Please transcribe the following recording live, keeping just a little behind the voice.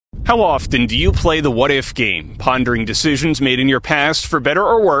How often do you play the what-if game, pondering decisions made in your past, for better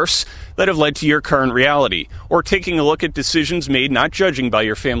or worse, that have led to your current reality? Or taking a look at decisions made not judging by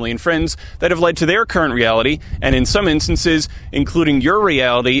your family and friends that have led to their current reality, and in some instances, including your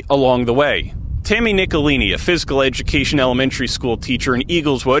reality along the way? Tammy Nicolini, a physical education elementary school teacher in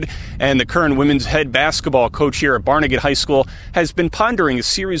Eagleswood and the current women's head basketball coach here at Barnegat High School, has been pondering a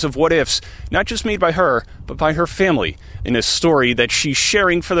series of what-ifs, not just made by her, but by her family, in a story that she's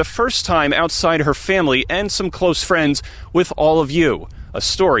sharing for the first time outside her family and some close friends with all of you. A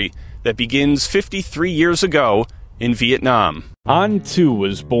story that begins 53 years ago in Vietnam. An Tu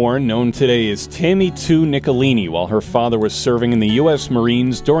was born, known today as Tammy Tu Nicolini, while her father was serving in the U.S.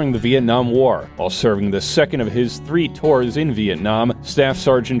 Marines during the Vietnam War. While serving the second of his 3 tours in Vietnam, Staff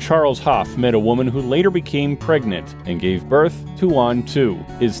Sergeant Charles Hoff met a woman who later became pregnant and gave birth to An Tu,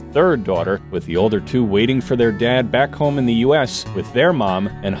 his 3rd daughter, with the older 2 waiting for their dad back home in the U.S. with their mom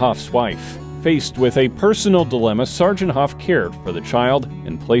and Hoff's wife. Faced with a personal dilemma, Sergeant Hoff cared for the child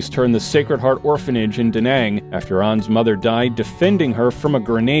and placed her in the Sacred Heart Orphanage in Da Nang after An's mother died defending her from a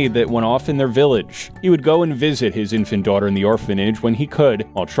grenade that went off in their village. He would go and visit his infant daughter in the orphanage when he could,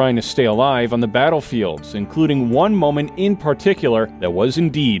 while trying to stay alive on the battlefields, including one moment in particular that was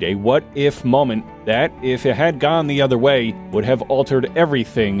indeed a what-if moment that, if it had gone the other way, would have altered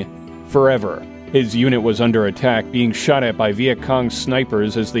everything forever. His unit was under attack, being shot at by Viet Cong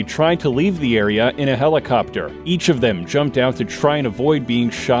snipers as they tried to leave the area in a helicopter. Each of them jumped out to try and avoid being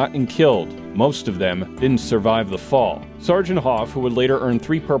shot and killed. Most of them didn't survive the fall. Sergeant Hoff, who would later earn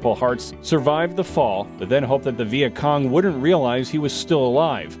 3 Purple Hearts, survived the fall, but then hoped that the Viet Cong wouldn't realize he was still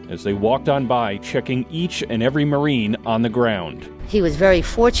alive as they walked on by, checking each and every Marine on the ground. He was very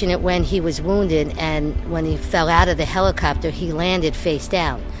fortunate when he was wounded, and when he fell out of the helicopter, he landed face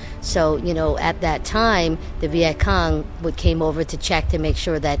down. So, at that time, the Viet Cong came over to check to make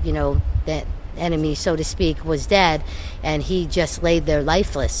sure that, that enemy, so to speak, was dead, and he just laid there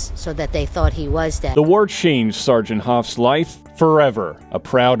lifeless so that they thought he was dead. The war changed Sergeant Hoff's life forever. A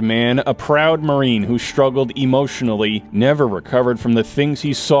proud man, a proud Marine who struggled emotionally, never recovered from the things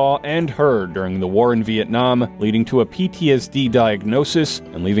he saw and heard during the war in Vietnam, leading to a PTSD diagnosis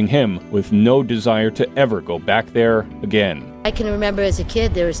and leaving him with no desire to ever go back there again. I can remember as a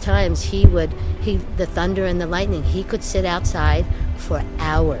kid, there was times the thunder and the lightning, he could sit outside for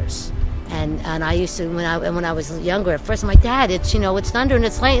hours. And I used to, when I was younger, at first I'm like, Dad, it's thunder and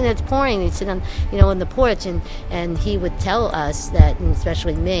it's lightning, it's pouring. He'd sit on, in the porch, and he would tell us that, and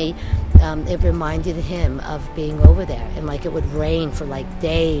especially me, it reminded him of being over there, and like it would rain for like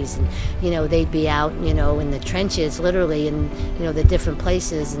days, and they'd be out, in the trenches, literally, and the different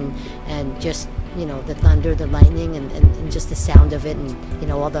places, and just the thunder, the lightning, and just the sound of it,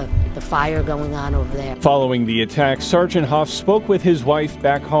 and all the fire going on over there. Following the attack, Sergeant Hoff spoke with his wife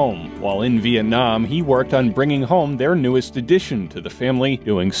back home. While in Vietnam, he worked on bringing home their newest addition to the family,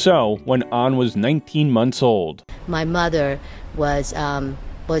 doing so when An was 19 months old. My mother was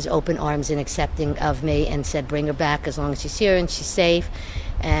open arms and accepting of me, and said, bring her back as long as she's here and she's safe.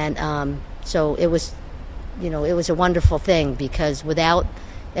 And so it was, it was a wonderful thing, because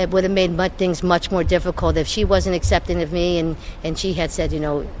it would have made things much more difficult if she wasn't accepting of me, and she had said,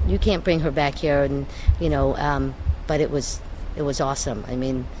 you can't bring her back here, and but it was awesome. I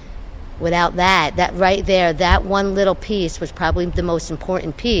mean, without that right there, that one little piece was probably the most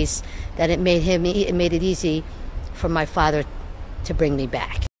important piece, that it made it easy for my father to bring me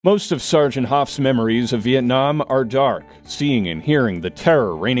back. Most of Sergeant Hoff's memories of Vietnam are dark, seeing and hearing the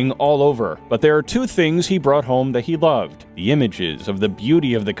terror reigning all over. But there are 2 things he brought home that he loved: the images of the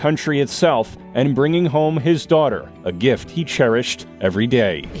beauty of the country itself, and bringing home his daughter, a gift he cherished every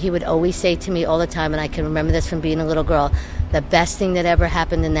day. He would always say to me all the time, and I can remember this from being a little girl, the best thing that ever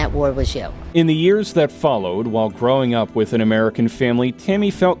happened in that war was you. In the years that followed, while growing up with an American family,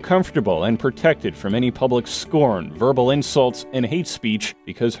 Tammy felt comfortable and protected from any public scorn, verbal insults, and hate speech,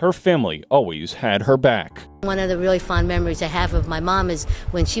 because her family always had her back. One of the really fond memories I have of my mom is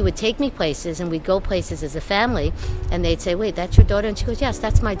when she would take me places, and we'd go places as a family, and they'd say, wait, that's your daughter? And she goes, yes,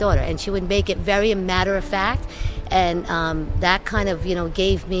 that's my daughter. And she would make it very matter of fact, and that kind of,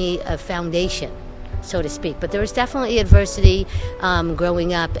 gave me a foundation, so to speak. But there was definitely adversity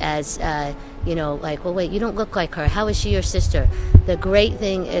growing up as, like, well, wait, you don't look like her. How is she your sister? The great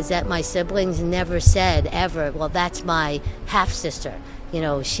thing is that my siblings never said ever, well, that's my half-sister.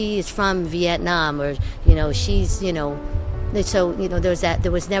 She is from Vietnam, or, she's, so,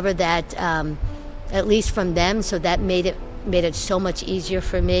 there was never that, at least from them, so that made it made it so much easier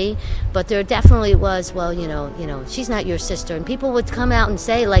for me. But there definitely was, well, she's not your sister, and people would come out and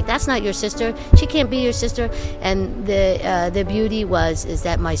say, like, that's not your sister, she can't be your sister. And the beauty is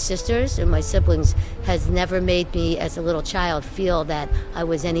that my sisters and my siblings has never made me as a little child feel that I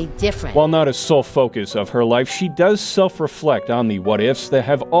was any different. While not a sole focus of her life, she does self-reflect on the what-ifs that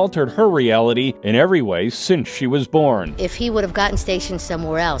have altered her reality in every way since she was born. If he would have gotten stationed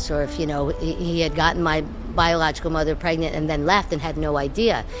somewhere else, or if, he had gotten my biological mother pregnant and then left and had no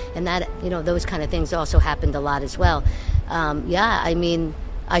idea, and that, those kind of things also happened a lot as well.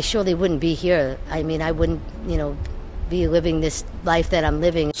 I surely wouldn't be here. I wouldn't, be living this life that I'm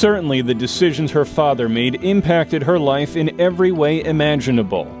living. Certainly, the decisions her father made impacted her life in every way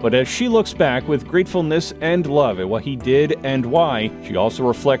imaginable. But as she looks back with gratefulness and love at what he did and why, she also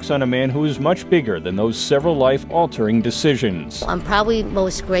reflects on a man who is much bigger than those several life-altering decisions. I'm probably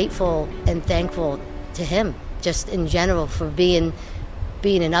most grateful and thankful to him, just in general, for being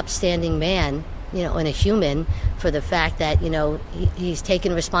an upstanding man, and a human, for the fact that, he's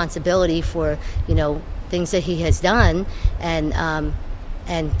taken responsibility for, things that he has done, and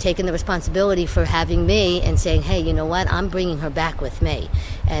taking the responsibility for having me and saying, hey, you know what, I'm bringing her back with me,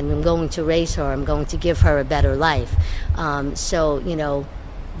 and I'm going to raise her, I'm going to give her a better life.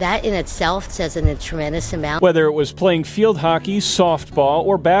 That in itself says a tremendous amount. Whether it was playing field hockey, softball,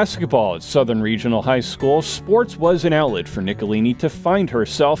 or basketball at Southern Regional High School, sports was an outlet for Nicolini to find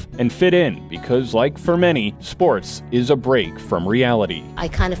herself and fit in, because, like for many, sports is a break from reality. I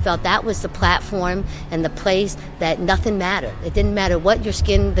kind of felt that was the platform and the place that nothing mattered. It didn't matter what your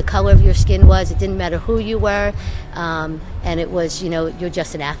skin, the color of your skin was. It didn't matter who you were. And it was, you're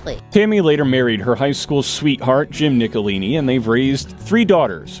just an athlete. Tammy later married her high school sweetheart, Jim Nicolini, and they've raised 3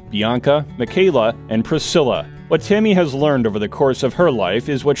 daughters, Bianca, Michaela, and Priscilla. What Tammy has learned over the course of her life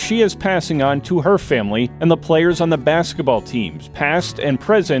is what she is passing on to her family and the players on the basketball teams, past and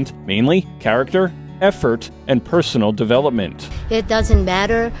present, mainly character, effort, and personal development. It doesn't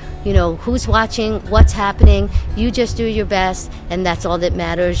matter, who's watching, what's happening. You just do your best, and that's all that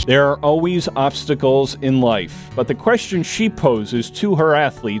matters. There are always obstacles in life, but the question she poses to her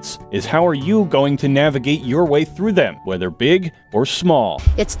athletes is, how are you going to navigate your way through them, whether big or small?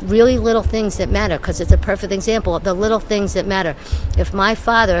 It's really little things that matter, because it's a perfect example of the little things that matter. If my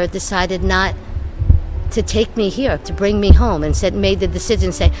father decided not to take me here, to bring me home, and made the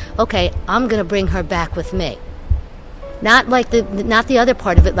decision, say, okay, I'm going to bring her back with me. Not the other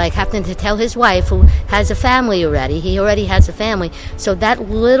part of it, like having to tell his wife, who has a family already. He already has a family. So that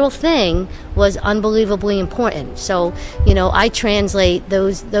little thing was unbelievably important. So, I translate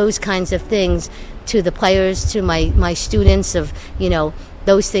those kinds of things to the players, to my students, of,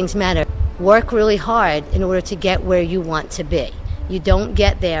 those things matter. Work really hard in order to get where you want to be. You don't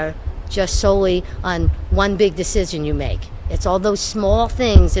get there just solely on one big decision you make. It's all those small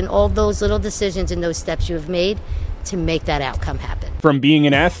things and all those little decisions and those steps you have made to make that outcome happen. From being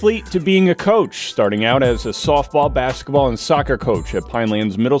an athlete to being a coach, starting out as a softball, basketball, and soccer coach at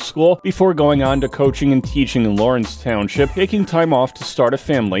Pinelands Middle School, before going on to coaching and teaching in Lawrence Township, taking time off to start a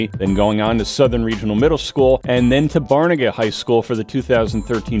family, then going on to Southern Regional Middle School, and then to Barnegat High School for the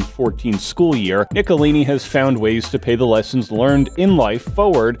 2013-14 school year, Nicolini has found ways to pay the lessons learned in life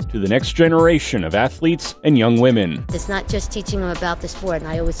forward to the next generation of athletes and young women. It's not just teaching them about the sport, and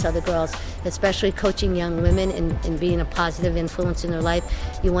I always tell the girls, especially coaching young women and being a positive influence in their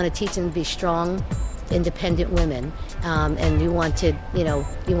life, you want to teach them to be strong, independent women, and you want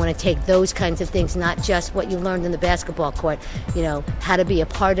to take those kinds of things, not just what you learned in the basketball court, how to be a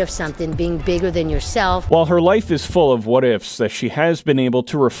part of something, being bigger than yourself. While her life is full of what-ifs that she has been able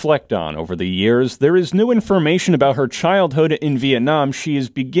to reflect on over the years, there is new information about her childhood in Vietnam she is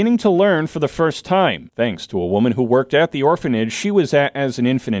beginning to learn for the first time, thanks to a woman who worked at the orphanage she was at as an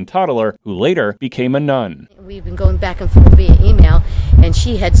infant and toddler, who later became a nun. We've been going back and forth via email, and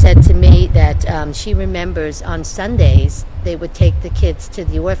she had said to me that she remembers on Sundays they would take the kids to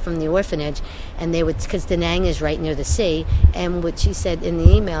from the orphanage, and they would, because Da Nang is right near the sea, and what she said in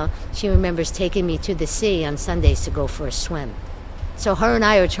the email, she remembers taking me to the sea on Sundays to go for a swim. So her and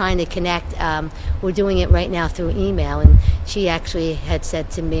I are trying to connect. We're doing it right now through email, and she actually had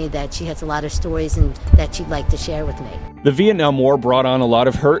said to me that she has a lot of stories and that she'd like to share with me. The Vietnam War brought on a lot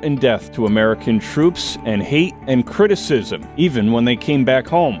of hurt and death to American troops, and hate and criticism, even when they came back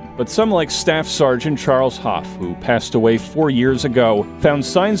home. But some, like Staff Sergeant Charles Hoff, who passed away 4 years ago, found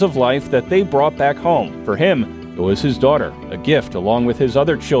signs of life that they brought back home. For him, it was his daughter, a gift along with his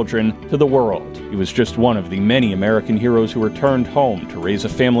other children to the world. He was just one of the many American heroes who returned home to raise a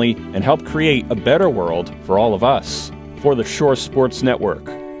family and help create a better world for all of us. For the Shore Sports Network,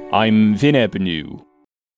 I'm Vin Ebeneu.